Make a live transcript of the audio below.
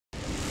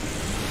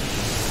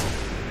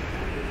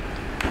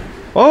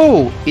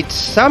Oh, it's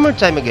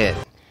summertime again.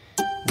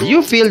 Do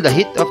you feel the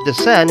heat of the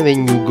sun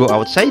when you go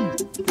outside?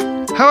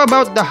 How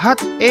about the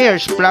hot air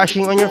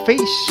splashing on your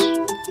face?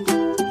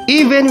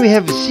 Even we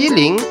have a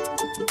ceiling,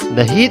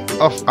 the heat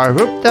of our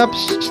rooftops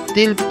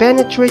still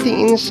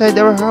penetrating inside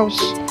our house.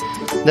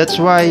 That's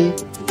why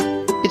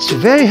it's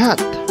very hot.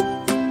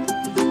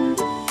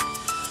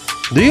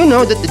 Do you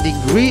know that the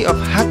degree of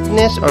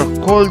hotness or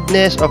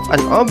coldness of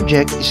an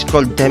object is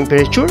called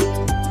temperature?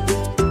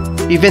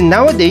 Even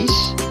nowadays,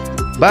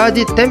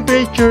 body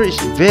temperature is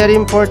very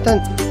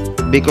important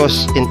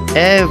because in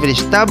every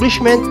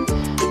establishment,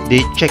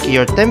 they check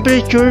your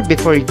temperature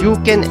before you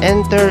can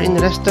enter in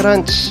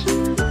restaurants,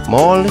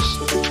 malls,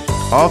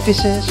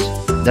 offices,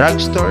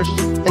 drugstores,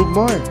 and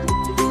more.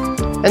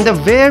 And the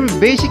very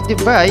basic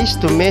device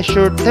to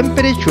measure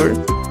temperature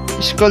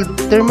is called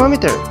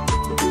thermometer.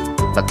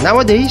 But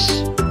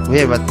nowadays, we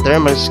have a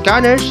thermal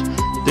scanners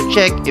to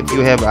check if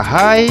you have a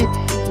high,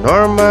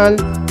 normal,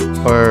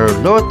 or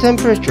low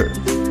temperature.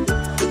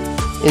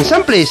 In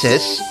some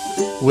places,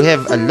 we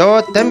have a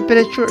low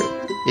temperature.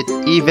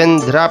 It even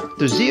dropped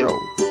to zero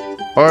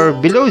or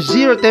below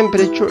zero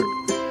temperature.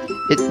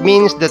 It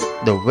means that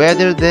the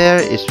weather there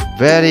is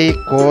very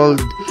cold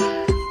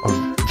or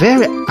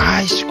very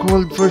ice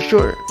cold for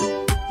sure.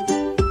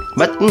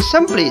 But in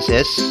some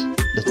places,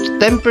 the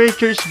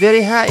temperature is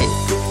very high.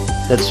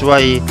 That's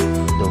why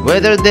the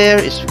weather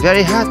there is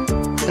very hot.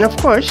 And of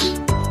course,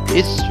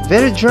 it's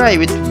very dry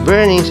with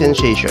burning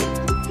sensation.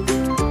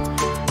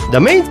 The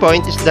main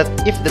point is that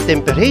if the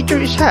temperature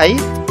is high,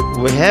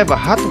 we have a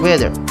hot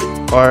weather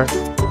or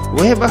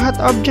we have a hot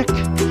object.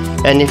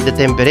 And if the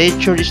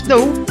temperature is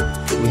low,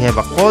 we have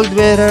a cold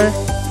weather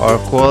or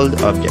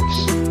cold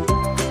objects.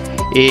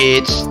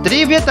 It's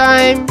trivia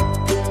time!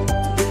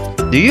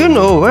 Do you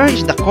know where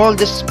is the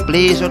coldest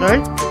place on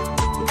Earth?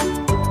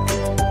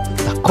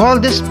 The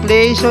coldest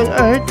place on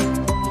Earth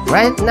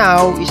right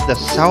now is the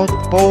South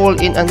Pole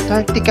in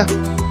Antarctica,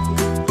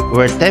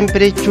 where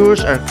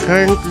temperatures are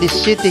currently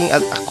sitting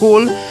at a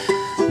cool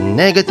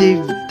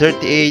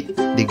 -38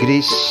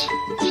 degrees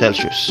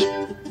Celsius.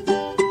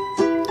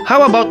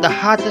 How about the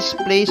hottest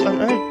place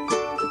on Earth?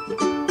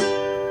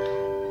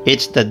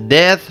 It's the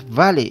Death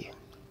Valley,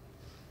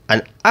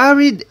 an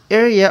arid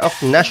area of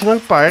national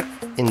park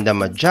in the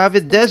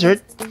Mojave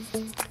Desert.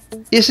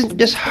 Isn't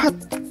just hot,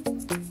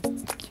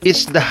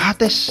 it's the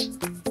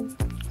hottest,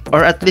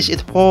 or at least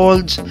it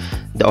holds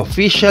the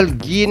official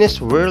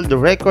Guinness World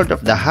Record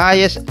of the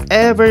highest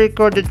ever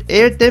recorded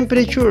air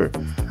temperature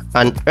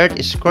on Earth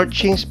is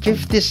scorching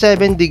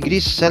 57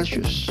 degrees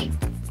Celsius.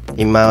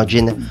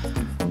 Imagine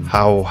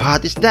how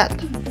hot is that?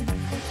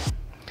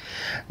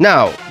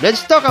 Now,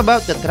 let's talk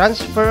about the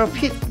transfer of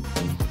heat.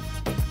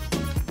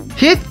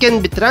 Heat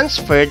can be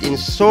transferred in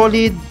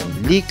solid,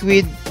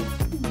 liquid,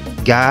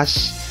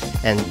 gas,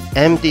 and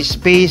empty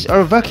space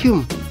or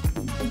vacuum.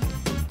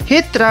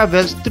 Heat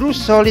travels through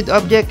solid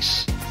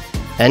objects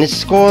and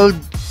it's called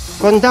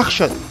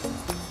conduction.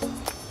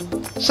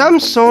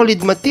 Some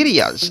solid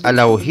materials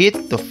allow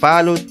heat to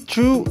follow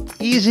through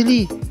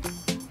easily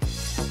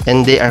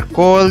and they are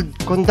called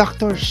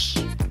conductors.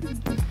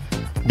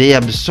 They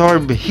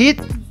absorb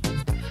heat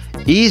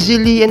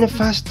easily and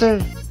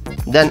faster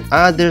than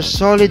other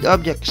solid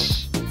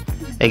objects.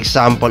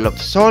 Example of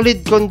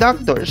solid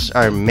conductors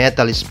are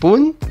metal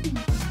spoon,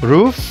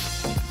 roof,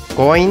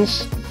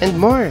 coins, and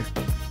more.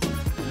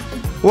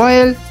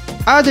 While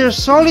other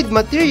solid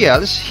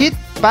materials, heat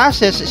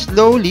passes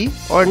slowly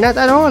or not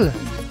at all.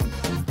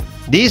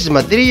 These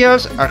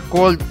materials are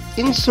called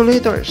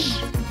insulators.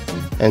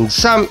 And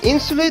some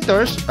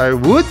insulators are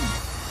wood,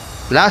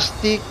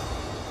 plastic,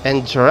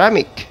 and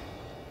ceramic.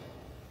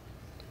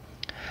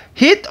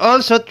 Heat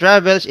also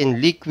travels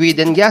in liquid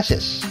and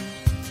gases,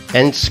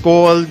 and it's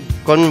called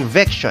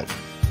convection.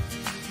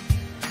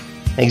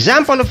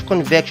 Example of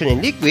convection in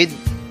liquid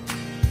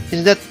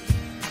is that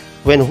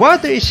when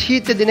water is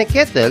heated in a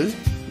kettle,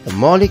 the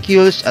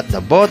molecules at the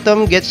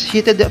bottom gets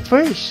heated at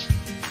first.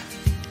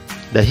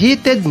 The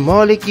heated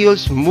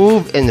molecules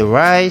move and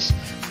rise,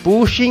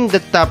 pushing the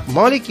top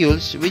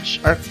molecules which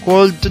are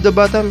cold to the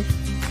bottom.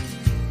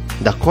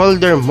 The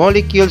colder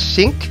molecules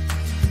sink,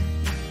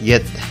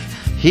 yet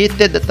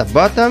heated at the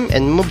bottom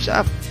and moves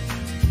up.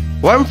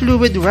 Warm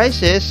fluid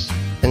rises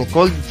and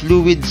cold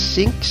fluid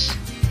sinks,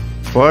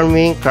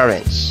 forming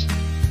currents.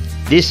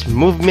 This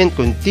movement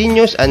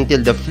continues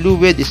until the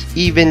fluid is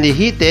evenly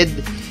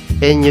heated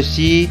and you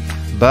see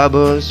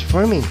bubbles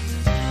forming.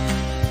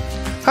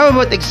 How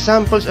about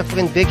examples of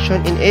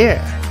convection in air?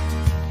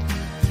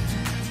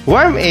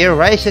 Warm air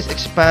rises,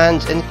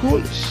 expands, and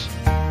cools.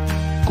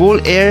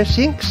 Cool air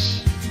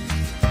sinks.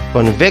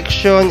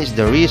 Convection is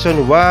the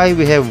reason why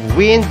we have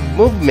wind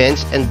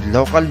movements and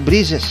local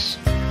breezes.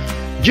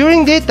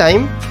 During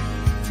daytime,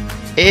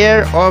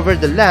 air over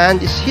the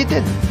land is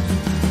heated.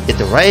 It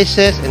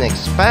rises and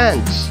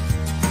expands.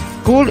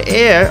 Cool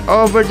air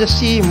over the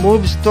sea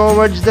moves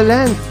towards the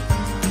land.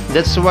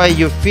 That's why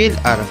you feel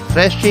a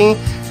refreshing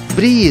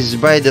breeze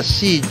by the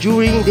sea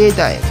during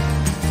daytime.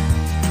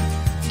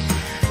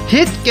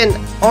 Heat can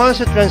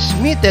also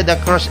transmitted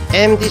across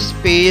empty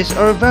space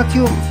or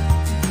vacuum.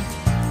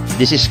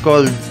 This is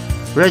called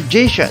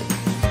radiation.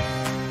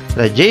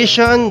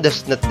 Radiation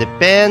does not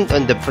depend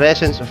on the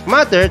presence of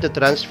matter to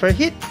transfer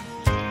heat.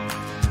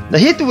 The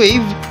heat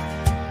wave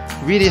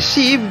we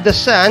receive the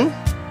sun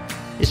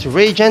is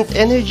radiant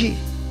energy.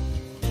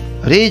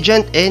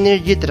 Radiant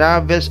energy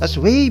travels as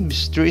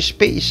waves through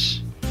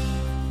space.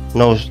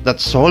 No,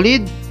 not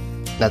solid,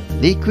 not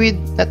liquid,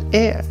 not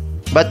air,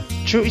 but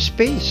through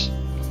space.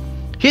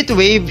 Heat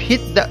wave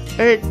hit the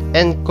earth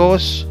and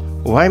cause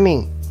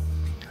warming.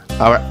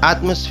 Our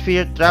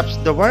atmosphere traps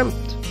the warmth.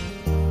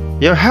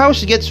 Your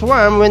house gets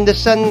warm when the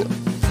sun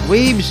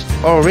waves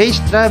or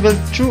rays travel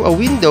through a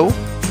window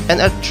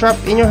and are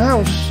trapped in your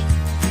house.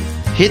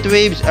 Heat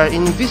waves are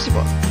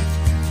invisible.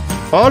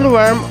 All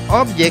warm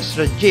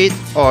objects radiate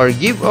or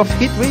give off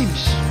heat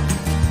waves.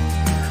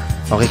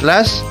 Okay,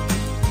 class?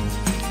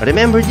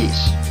 Remember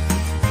this.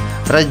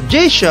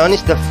 Radiation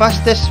is the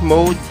fastest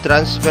mode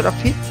transfer of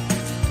heat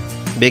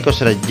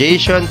because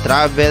radiation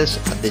travels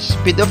at the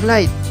speed of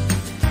light,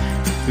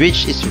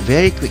 which is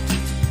very quick.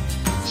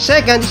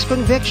 Second is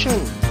convection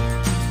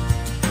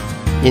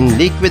in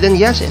liquid and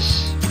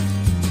gases.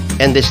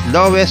 And the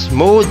slowest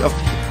mode of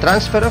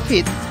transfer of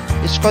heat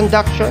is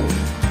conduction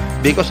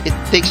because it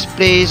takes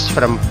place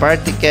from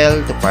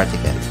particle to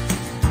particle.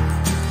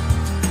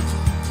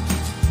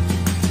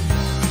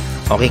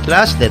 Okay,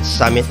 class, let's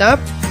sum it up.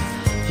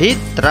 Heat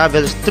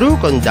travels through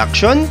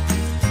conduction,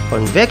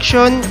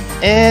 convection,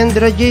 and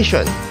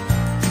radiation.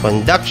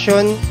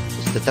 Conduction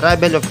is the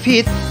travel of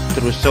heat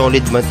through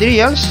solid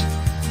materials.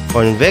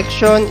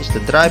 Convection is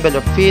the travel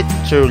of heat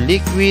through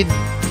liquid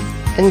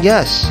and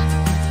gas.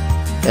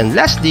 And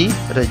lastly,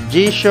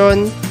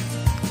 radiation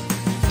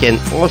can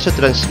also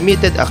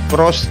transmitted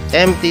across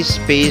empty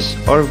space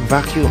or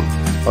vacuum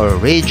or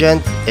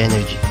radiant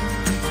energy.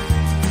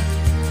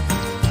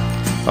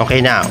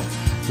 Okay, now,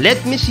 let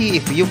me see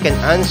if you can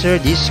answer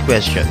these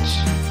questions.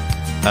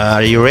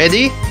 Are you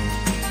ready?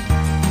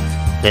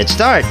 Let's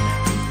start.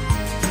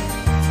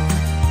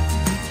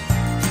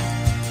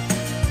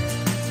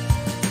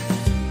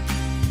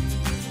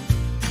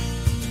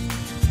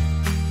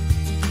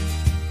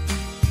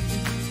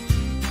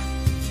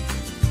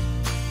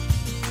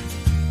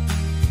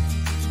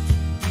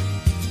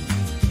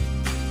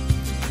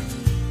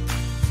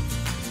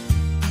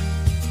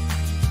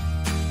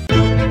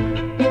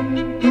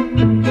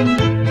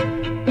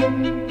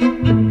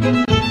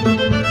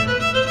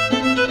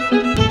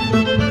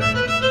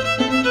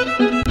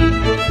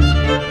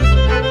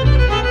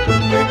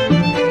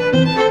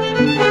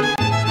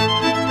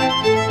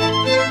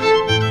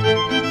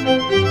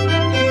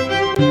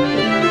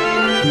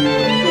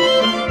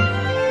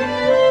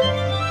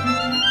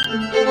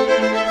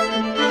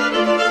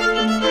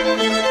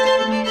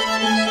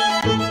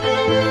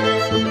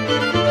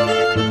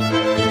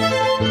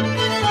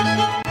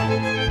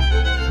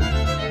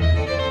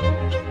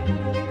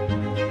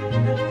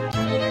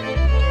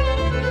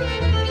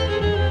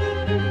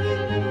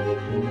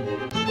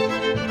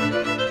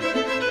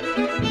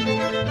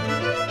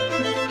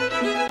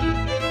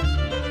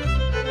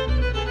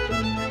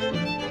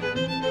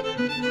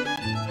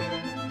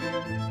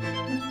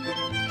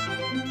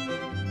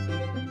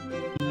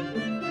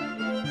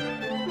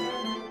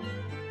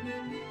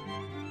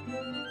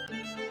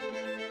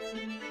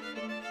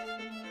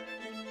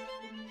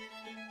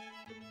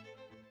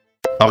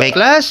 Okay,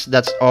 class,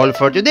 that's all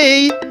for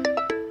today.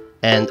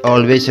 And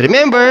always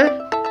remember,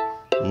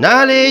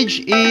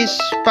 knowledge is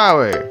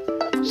power.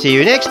 See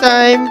you next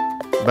time.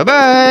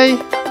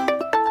 Bye-bye.